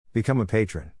Become a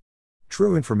patron.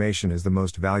 True information is the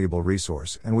most valuable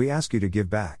resource, and we ask you to give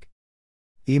back.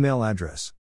 Email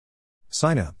address.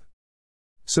 Sign up.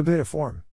 Submit a form.